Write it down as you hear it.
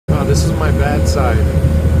this is my bad side.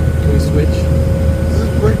 Can we switch?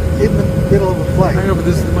 We're in the middle of a flight. I know, but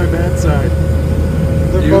this is my bad side.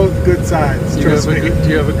 They're both good sides, trust me. Do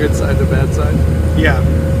you have a good side and a bad side? Yeah.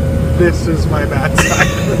 This is my bad side.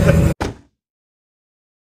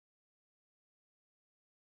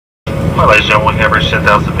 Well, ladies and gentlemen, we have reached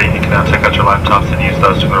 10,000 feet. You can now take out your laptops and use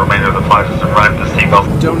those for the remainder of the flight as a ride to the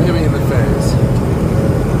seatbelt. Don't hit me in the face.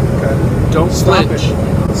 Okay. Don't Stop flinch.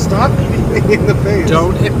 it. Stop hitting me in the face.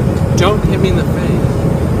 Don't hit me in the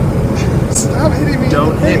face. Stop hitting me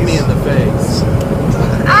Don't in the face. hit me in the face.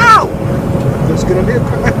 Ow! There's gonna be a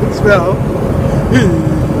private spell.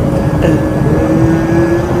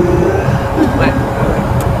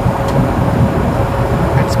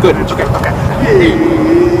 That's good. Okay.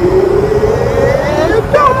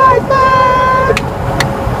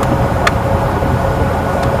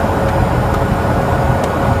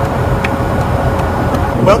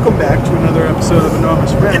 Welcome back to another episode of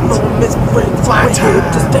Enormous Friends. Enormous Friends, Fly we're here to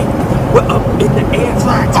time. stay. We're up in the air,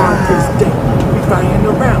 Fly on time. this day. We're flying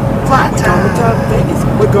around. Fly We're time. going to Vegas.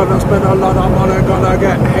 We're gonna spend a lot of money, gonna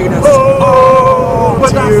get haters. Oh,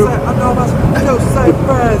 what I to say, enormous, you say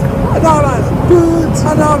friends. Enormous, Friends.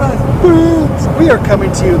 enormous. Friends. We are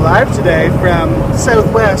coming to you live today from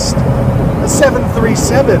Southwest, a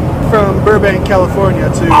 737 from Burbank, California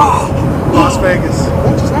to Las Vegas.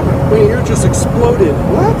 What just happened? My ear just exploded.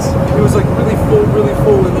 What? It was like really full,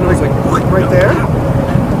 and then it was like Right there?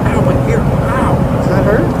 Ow, my ear, ow. Does that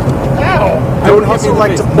hurt? Ow! I Don't would hit me also in the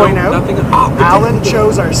like face. to point No, out, nothing. Alan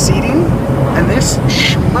chose our seating, and this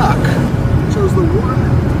schmuck chose the one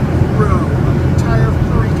row of the entire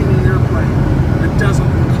freaking airplane that doesn't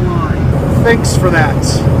recline. Thanks for that.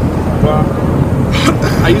 Well,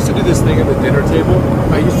 I used to do this thing at the dinner table.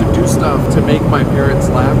 I used to do stuff to make my parents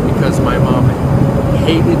laugh because my mom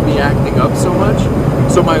hated me acting up so much.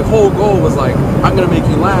 So my whole goal was like, I'm gonna make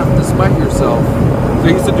you laugh despite yourself. So I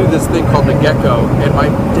used to do this thing called the gecko, and my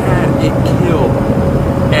dad, it killed.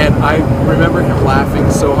 And I remember him laughing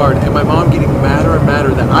so hard, and my mom getting madder and madder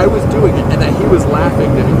that I was doing it and that he was laughing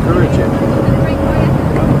to encourage it.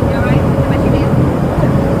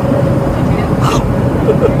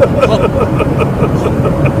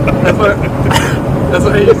 That's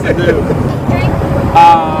what I used to do.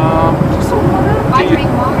 Just a water. I drink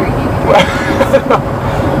water.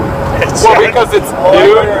 Well, because it's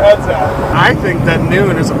noon. I think that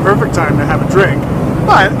noon is a perfect time to have a drink,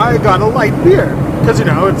 but I got a light beer because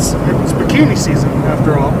it's bikini season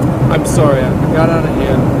after all. I'm sorry, I got out of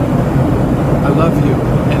hand. I love you,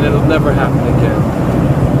 and it'll never happen again.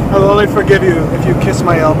 I'll only forgive you if you kiss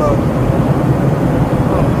my elbow.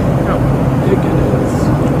 Oh, how big it is.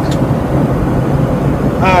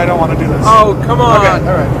 I don't want to do this. Oh, come on. Okay,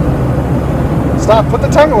 all right. Stop. Put the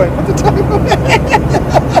tongue away. Put the tongue away.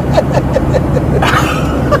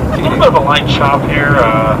 A little bit of a light chop here.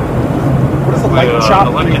 What does a light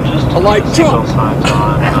chop the mean? just A light chop. signs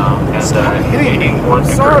on, and hitting me. 81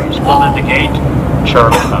 Sorry. degrees will indicate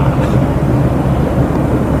Charlie 5.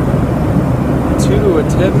 2 to a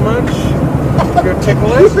 10 much? You're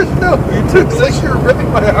ticklish? No, it's like you're ripping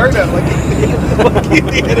my heart out like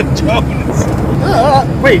Indiana Jones.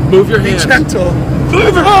 Wait, move your Be hand. gentle.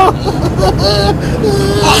 Move your hand.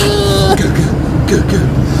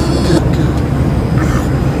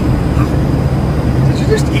 Did you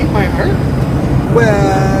just eat my heart?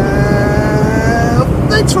 Well,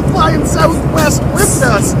 thanks for flying Southwest with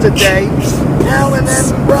us today. Alan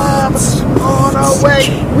and Rob on our way.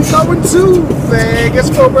 We going to Vegas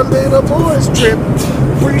for a little boys trip.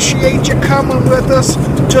 Appreciate you coming with us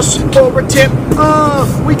just for a tip.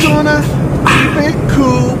 We gonna keep it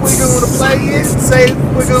cool. We're gonna play it safe.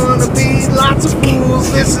 We're gonna be lots of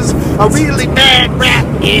fools. This is a really bad rap.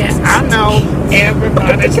 Yes, I know.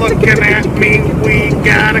 Everybody's looking at me. We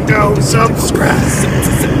gotta go subscribe.